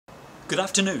Good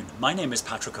afternoon, my name is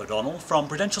Patrick O'Donnell from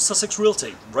Prudential Sussex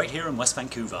Realty, right here in West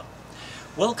Vancouver.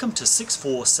 Welcome to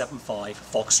 6475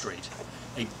 Fox Street,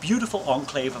 a beautiful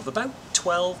enclave of about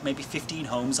 12, maybe 15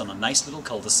 homes on a nice little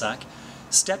cul-de-sac,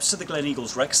 steps to the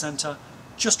Gleneagles Rec Centre,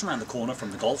 just around the corner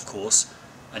from the golf course,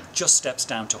 and just steps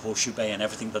down to Horseshoe Bay and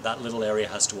everything that little area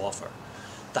has to offer.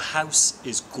 The house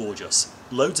is gorgeous,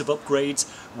 loads of upgrades,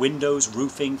 windows,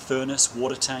 roofing, furnace,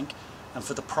 water tank, and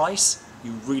for the price,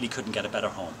 you really couldn't get a better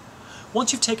home.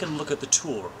 Once you've taken a look at the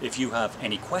tour, if you have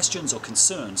any questions or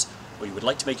concerns, or you would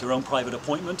like to make your own private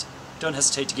appointment, don't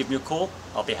hesitate to give me a call.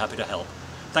 I'll be happy to help.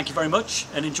 Thank you very much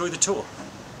and enjoy the tour.